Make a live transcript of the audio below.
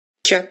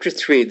chapter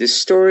 3. The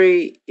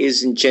story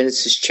is in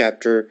Genesis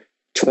chapter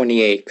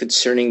 28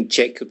 concerning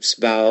Jacob's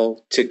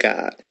vow to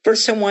God.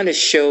 First, I want to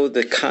show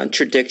the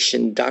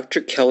contradiction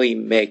Dr. Kelly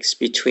makes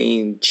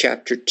between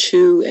chapter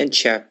 2 and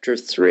chapter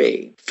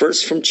 3.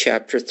 First, from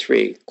chapter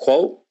 3,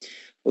 quote,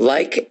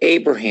 "Like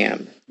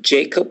Abraham,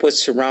 Jacob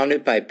was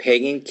surrounded by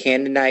pagan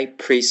Canaanite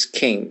priest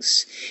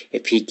kings.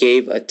 If he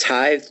gave a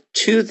tithe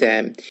to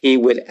them, he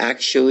would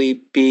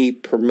actually be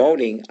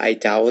promoting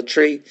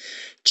idolatry,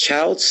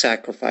 child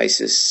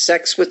sacrifices,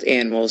 sex with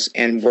animals,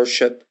 and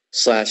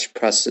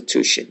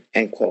worship/prostitution,"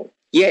 end quote.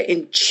 Yet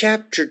in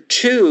chapter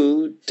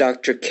 2,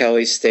 Dr.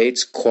 Kelly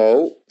states,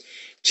 quote,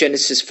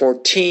 Genesis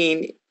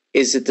 14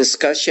 is a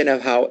discussion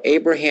of how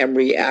Abraham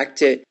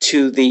reacted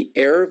to the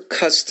Arab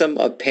custom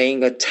of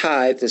paying a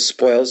tithe, the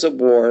spoils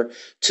of war,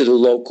 to the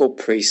local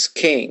priest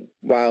king.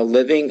 While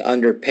living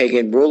under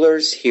pagan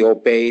rulers, he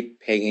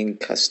obeyed pagan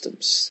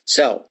customs.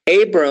 So,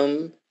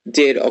 Abram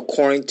did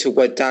according to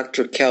what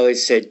Dr. Kelly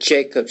said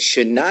Jacob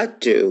should not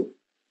do,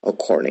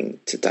 according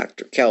to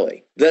Dr.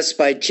 Kelly. Thus,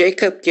 by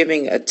Jacob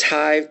giving a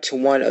tithe to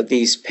one of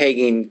these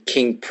pagan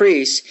king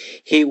priests,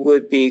 he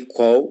would be,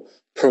 quote,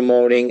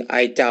 promoting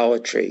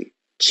idolatry,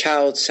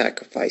 child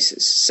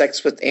sacrifices,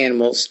 sex with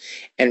animals,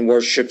 and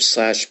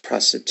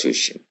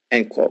worship/prostitution,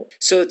 end quote.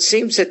 So it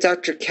seems that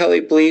Dr.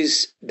 Kelly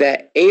believes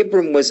that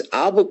Abram was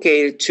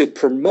obligated to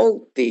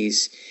promote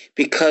these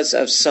because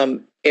of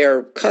some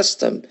Arab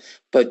custom,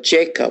 but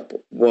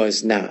Jacob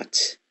was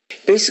not.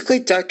 Basically,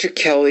 Dr.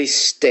 Kelly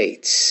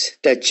states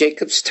that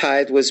Jacob's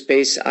tithe was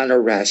based on a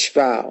rash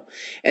vow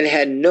and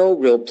had no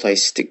real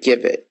place to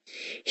give it.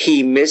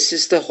 He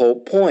misses the whole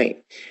point.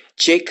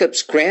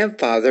 Jacob's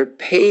grandfather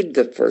paid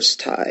the first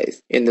tithe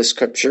in the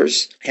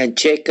scriptures, and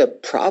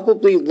Jacob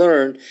probably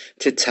learned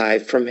to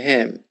tithe from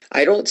him.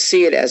 I don't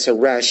see it as a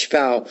rash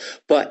vow,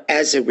 but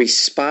as a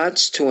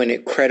response to an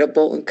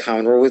incredible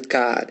encounter with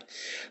God.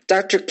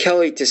 Dr.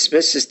 Kelly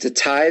dismisses the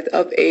tithe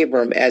of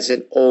Abram as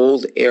an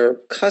old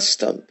Arab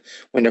custom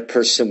when a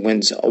person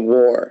wins a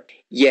war.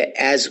 Yet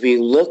as we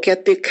look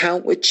at the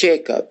account with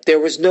Jacob, there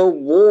was no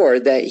war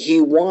that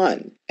he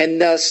won, and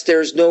thus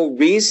there's no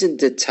reason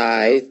to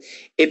tithe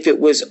if it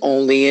was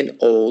only an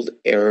old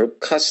Arab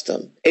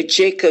custom. If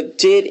Jacob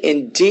did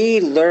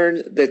indeed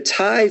learn the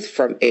tithe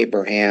from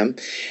Abraham,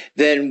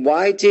 then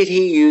why did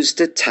he use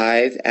the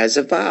tithe as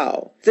a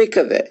vow? Think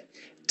of it.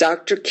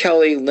 Dr.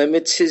 Kelly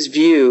limits his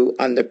view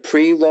on the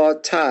pre-law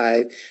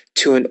tithe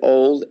to an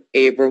old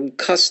Abram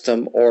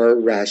custom or a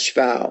rash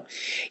vow.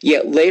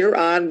 Yet later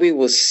on we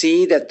will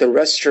see that the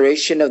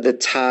restoration of the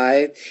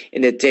tithe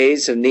in the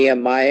days of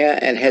Nehemiah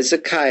and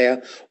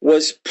Hezekiah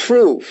was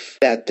proof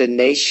that the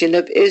nation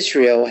of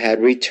Israel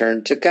had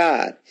returned to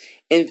God.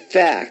 In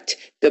fact,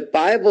 the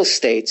Bible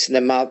states, in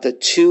the mouth of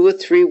 2 or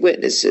 3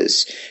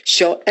 witnesses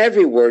shall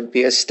every word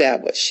be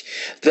established.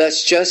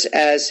 Thus, just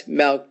as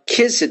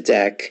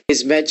Melchizedek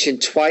is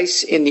mentioned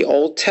twice in the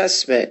Old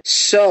Testament,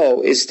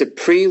 so is the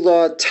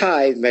pre-law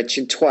tithe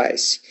mentioned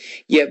twice.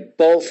 Yet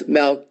both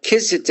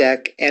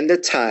Melchizedek and the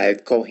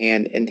tithe go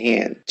hand in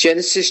hand.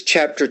 Genesis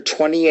chapter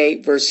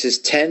 28 verses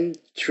 10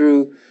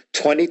 through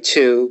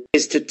 22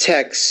 is the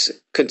text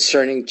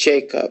concerning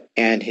Jacob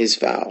and his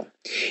vow.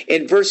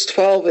 In verse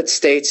 12 it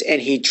states,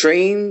 "And he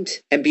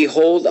dreamed, and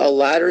behold, a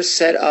ladder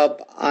set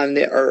up on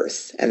the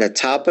earth, and the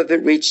top of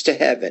it reached to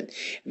heaven.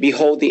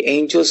 Behold, the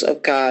angels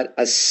of God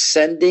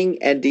ascending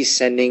and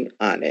descending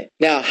on it."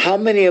 Now, how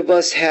many of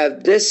us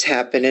have this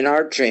happen in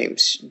our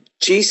dreams?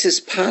 Jesus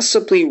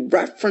possibly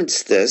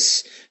referenced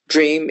this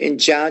dream in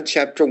John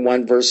chapter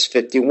 1 verse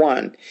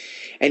 51.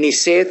 "And he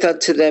saith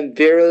unto them,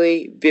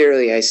 Verily,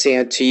 verily, I say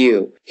unto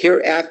you,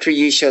 hereafter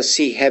ye shall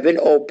see heaven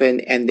open,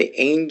 and the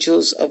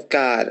angels of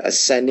God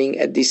ascending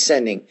and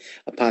descending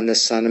upon the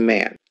Son of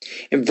Man."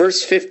 In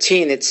verse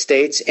 15 it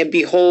states, "And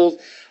behold,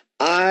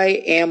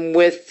 I am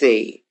with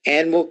thee,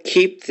 and will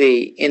keep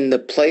thee in the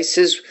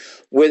places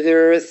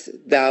whither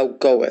thou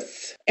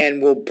goest,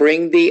 and will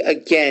bring thee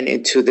again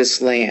into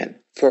this land.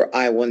 For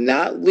I will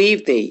not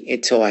leave thee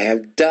until I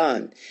have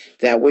done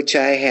that which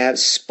I have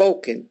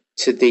spoken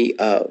to thee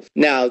of."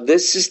 Now,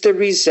 this is the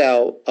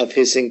result of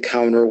his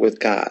encounter with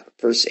God.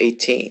 Verse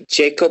 18,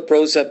 "Jacob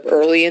rose up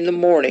early in the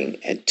morning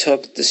and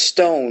took the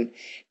stone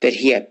that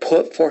he had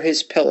put for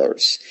his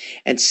pillars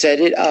and set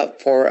it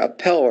up for a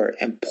pillar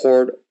and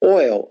poured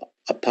oil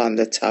upon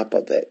the top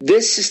of it."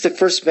 This is the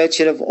first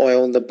mention of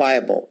oil in the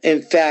Bible.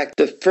 In fact,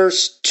 the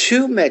first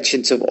 2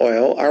 mentions of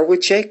oil are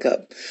with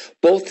Jacob,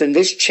 both in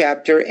this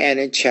chapter and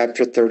in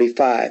chapter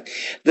 35.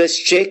 Thus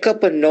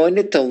Jacob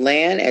anointed the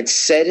land and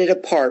set it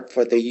apart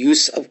for the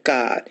use of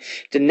God.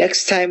 The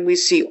next time we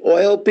see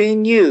oil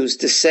being used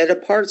to set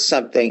apart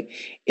something,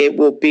 it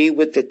will be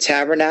with the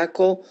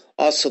tabernacle,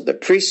 also the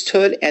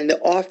priesthood, and the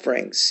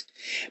offerings.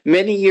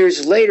 Many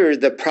years later,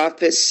 the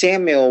prophet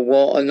Samuel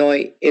will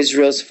anoint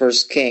Israel's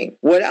first king.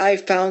 What I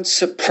found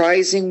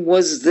surprising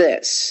was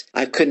this: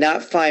 I could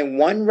not find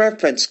one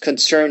reference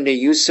concerning the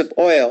use of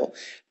oil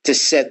to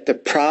set the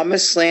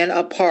promised land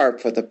apart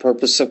for the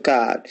purpose of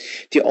God.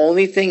 The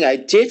only thing I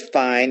did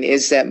find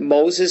is that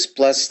Moses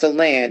blessed the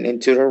land in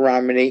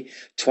Deuteronomy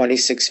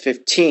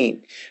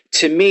 26:15.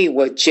 To me,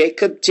 what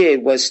Jacob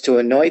did was to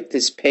anoint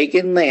this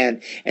pagan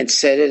land and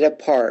set it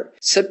apart.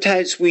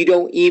 Sometimes we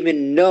don't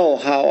even know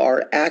how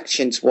our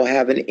actions will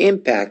have an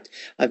impact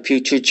on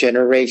future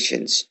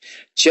generations.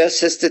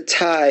 Just as the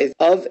tithe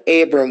of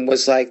Abram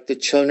was like the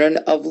children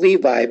of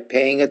Levi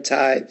paying a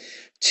tithe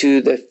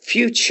to the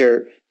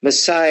future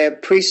Messiah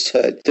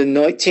priesthood, the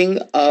anointing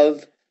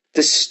of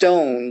the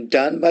stone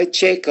done by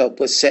Jacob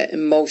was set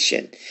in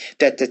motion,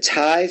 that the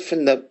tithe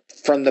from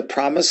the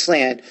promised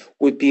land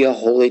would be a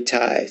holy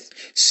tithe.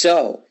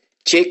 So,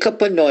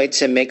 Jacob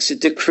anoints and makes a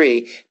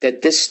decree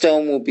that this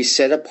stone will be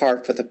set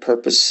apart for the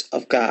purpose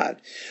of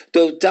God.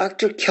 Though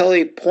Dr.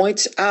 Kelly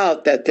points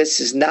out that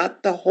this is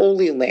not the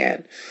Holy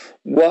Land,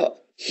 what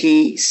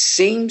he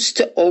seems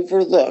to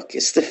overlook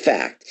is the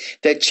fact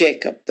that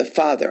Jacob, the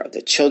father of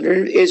the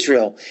children of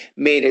Israel,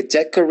 made a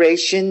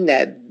declaration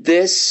that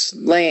this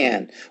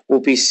land will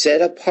be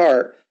set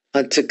apart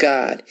unto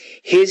God.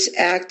 His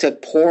act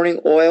of pouring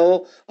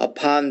oil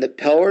upon the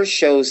pillar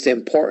shows the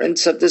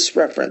importance of this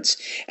reference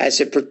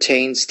as it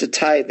pertains to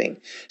tithing.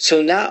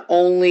 So not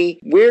only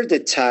we're the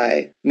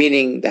tithe,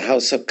 meaning the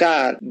house of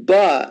God,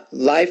 but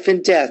life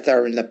and death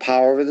are in the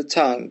power of the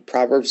tongue,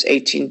 Proverbs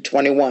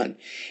 18:21.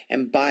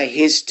 And by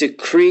his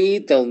decree,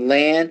 the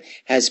land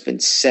has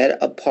been set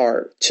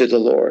apart to the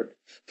Lord.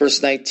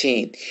 Verse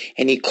 19,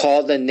 and he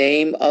called the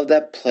name of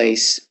that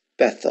place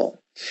Bethel.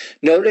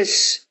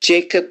 Notice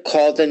Jacob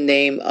called the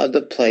name of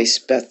the place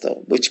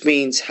Bethel, which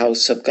means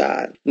house of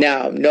God.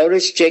 Now,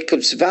 notice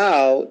Jacob's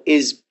vow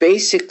is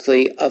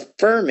basically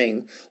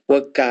affirming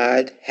what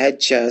God had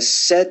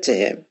just said to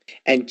him.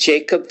 And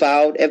Jacob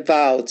vowed a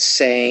vow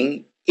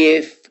saying,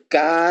 if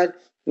God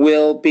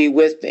will be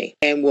with me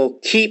and will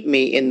keep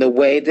me in the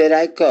way that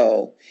I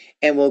go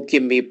and will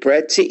give me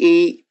bread to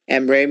eat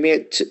and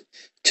raiment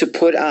to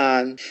put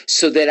on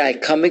so that I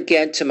come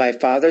again to my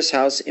father's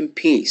house in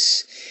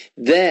peace,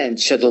 then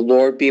shall the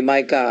Lord be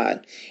my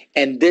God,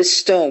 and this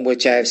stone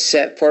which I have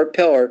set for a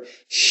pillar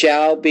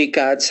shall be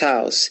God's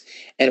house,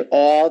 and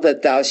all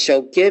that thou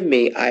shalt give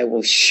me I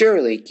will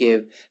surely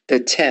give the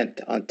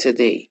tenth unto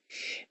thee.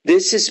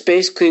 This is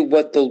basically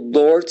what the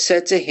Lord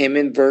said to him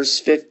in verse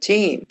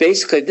 15.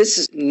 Basically, this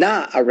is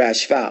not a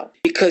rash vow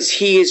because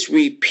he is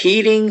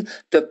repeating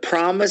the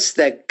promise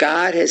that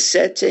God has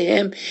said to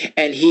him,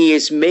 and he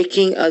is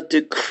making a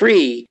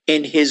decree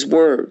in his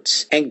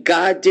words. And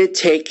God did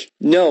take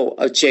note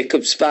of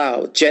Jacob's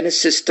vow.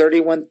 Genesis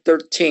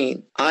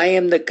 31:13. I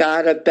am the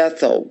God of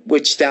Bethel,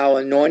 which thou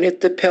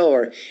anointest the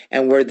pillar,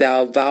 and where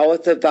thou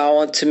vowest a vow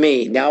unto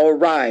me. Now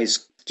arise,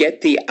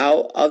 get thee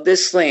out of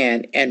this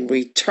land and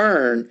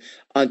return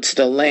unto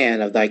the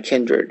land of thy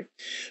kindred.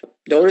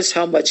 Notice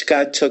how much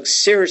God took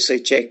seriously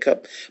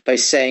Jacob by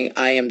saying,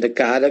 I am the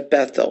God of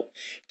Bethel.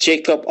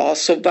 Jacob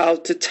also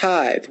vowed to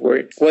tithe,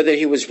 whether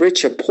he was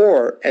rich or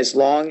poor, as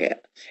long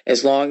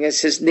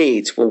as his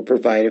needs were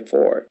provided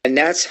for. And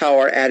that's how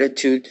our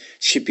attitude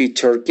should be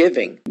toward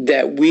giving,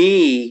 that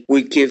we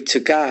would give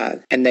to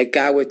God and that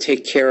God would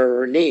take care of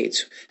our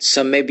needs.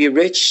 Some may be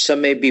rich,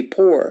 some may be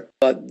poor,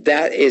 but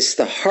that is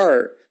the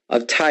heart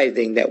of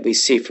tithing that we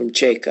see from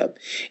Jacob.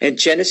 In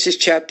Genesis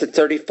chapter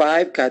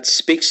 35, God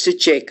speaks to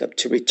Jacob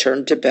to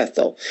return to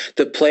Bethel,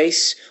 the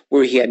place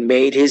where he had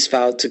made his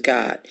vow to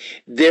God.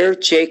 There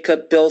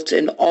Jacob built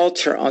an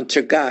altar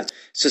unto God.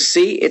 So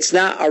see, it's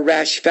not a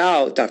rash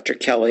vow, Dr.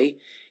 Kelly,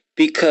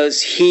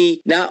 because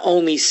he not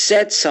only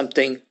said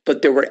something,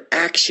 but there were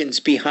actions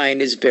behind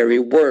his very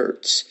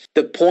words.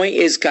 The point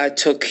is God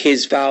took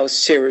his vows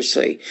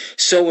seriously.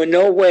 So in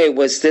no way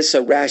was this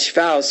a rash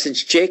vow,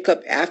 since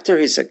Jacob, after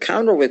his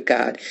encounter with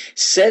God,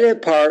 set it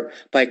apart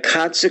by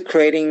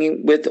consecrating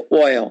it with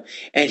oil.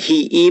 And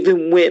he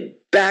even went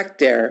back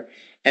there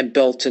and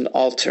built an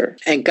altar.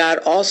 And God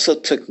also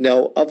took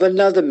note of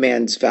another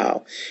man's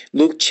vow.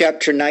 Luke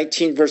chapter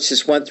 19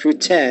 verses 1 through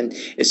 10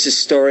 is the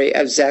story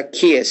of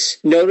Zacchaeus.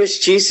 Notice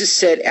Jesus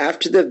said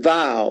after the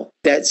vow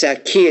that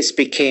Zacchaeus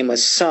became a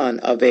son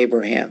of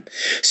Abraham.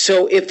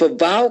 So if a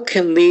vow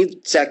can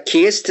lead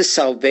Zacchaeus to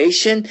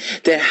salvation,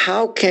 then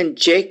how can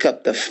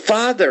Jacob, the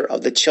father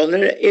of the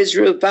children of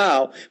Israel,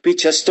 vow be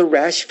just a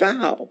rash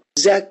vow?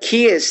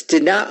 Zacchaeus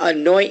did not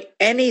anoint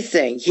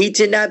anything. He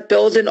did not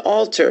build an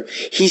altar.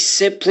 He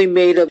simply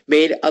made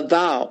a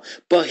vow.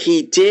 But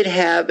he did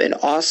have an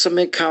awesome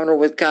encounter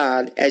with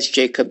God as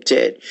Jacob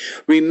did.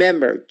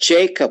 Remember,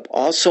 Jacob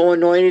also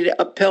anointed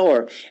a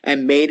pillar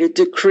and made a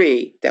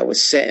decree that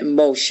was set in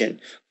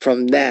motion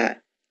from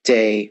that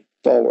day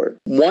forward.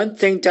 One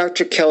thing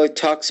Dr. Kelly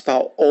talks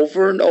about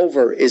over and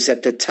over is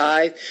that the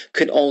tithe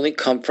could only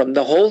come from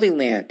the Holy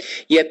Land.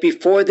 Yet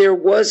before there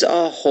was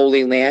a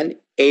Holy Land,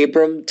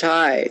 Abram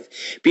tithed.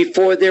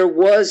 Before there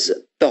was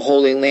the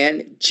Holy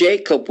Land,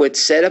 Jacob would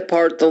set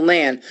apart the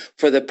land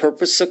for the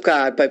purpose of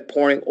God by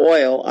pouring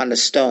oil on a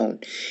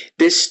stone.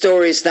 This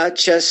story is not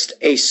just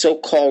a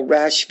so-called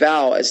rash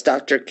vow, as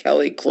Dr.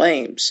 Kelly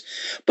claims,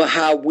 but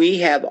how we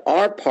have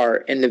our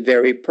part in the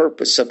very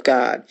purpose of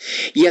God.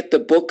 Yet the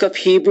book of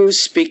Hebrews,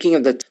 speaking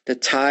of the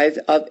tithe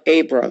of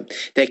Abram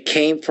that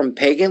came from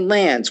pagan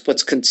lands,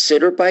 was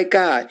considered by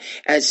God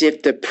as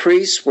if the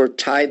priests were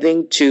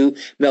tithing to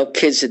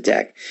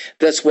Melchizedek.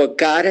 Thus what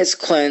God has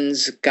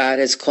cleansed, God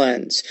has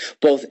cleansed.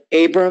 Both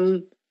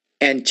Abram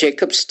and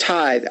Jacob's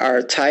tithe are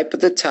a type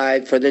of the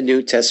tithe for the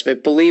New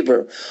Testament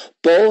believer.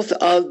 Both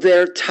of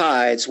their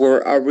tithes were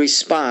a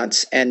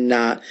response and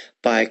not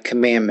by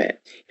commandment.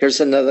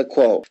 Here's another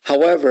quote.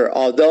 However,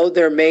 although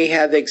there may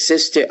have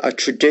existed a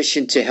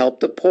tradition to help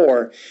the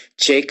poor,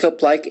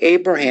 Jacob, like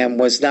Abraham,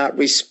 was not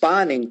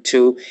responding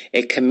to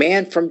a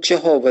command from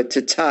Jehovah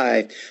to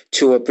tithe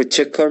to a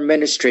particular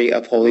ministry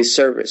of holy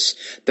service.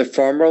 The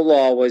former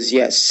law was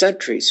yet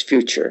centuries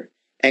future.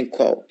 End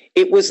quote.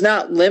 It was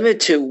not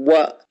limited to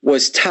what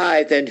was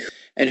tithe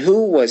and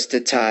who was to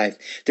tithe.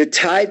 The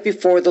tithe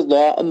before the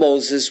law of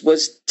Moses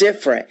was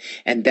different,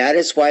 and that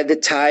is why the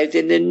tithe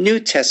in the New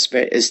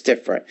Testament is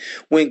different.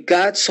 When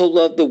God so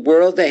loved the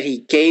world that he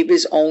gave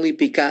his only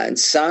begotten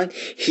Son,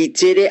 he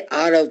did it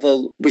out of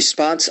a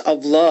response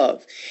of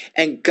love.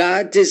 And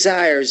God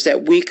desires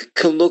that we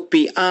can look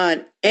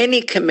beyond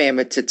any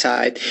commandment to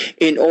tithe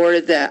in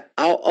order that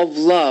out of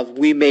love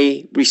we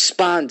may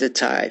respond to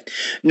tithe.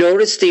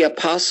 Notice the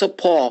Apostle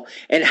Paul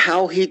and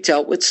how he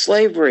dealt with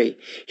slavery.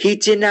 He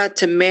did not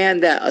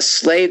demand that a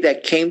slave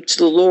that came to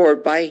the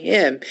Lord by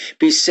him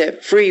be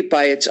set free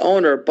by its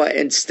owner, but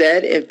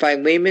instead in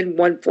Philemon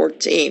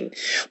 1:14,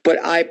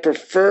 but I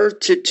prefer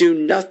to do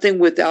nothing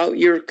without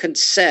your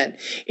consent,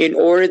 in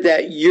order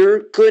that your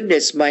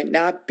goodness might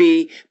not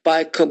be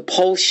by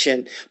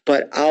compulsion,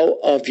 but out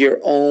of your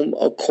own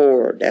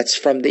accord. That's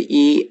from the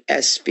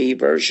ESV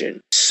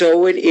version.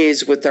 So it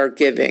is with our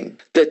giving.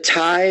 The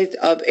tithe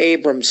of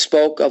Abram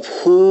spoke of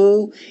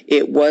who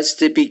it was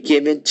to be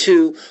given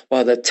to,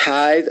 while the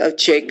tithe of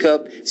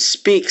Jacob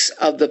speaks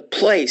of the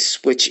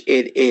place which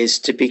it is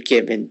to be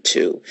given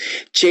to.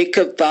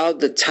 Jacob vowed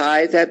the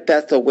tithe at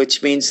Bethel,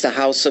 which means the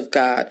house of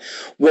God.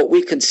 What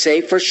we can say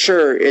for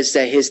sure is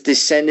that his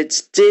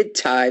descendants did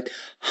tithe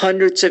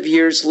hundreds of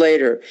years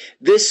later.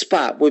 This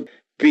spot would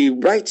be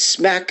right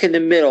smack in the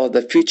middle of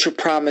the future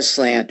promised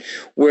land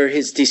where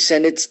his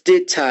descendants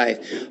did tithe.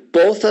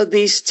 Both of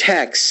these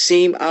texts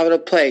seem out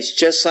of place,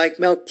 just like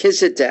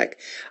Melchizedek.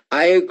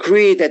 I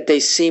agree that they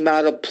seem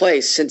out of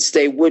place since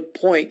they would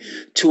point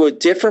to a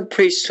different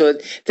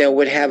priesthood that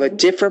would have a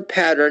different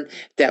pattern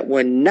that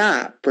would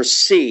not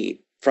proceed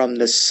from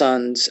the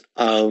sons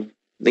of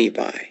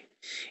Levi.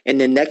 In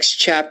the next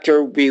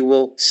chapter, we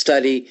will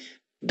study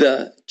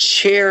the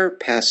chair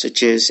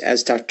passages,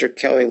 as Dr.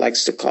 Kelly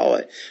likes to call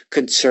it,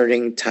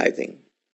 concerning tithing.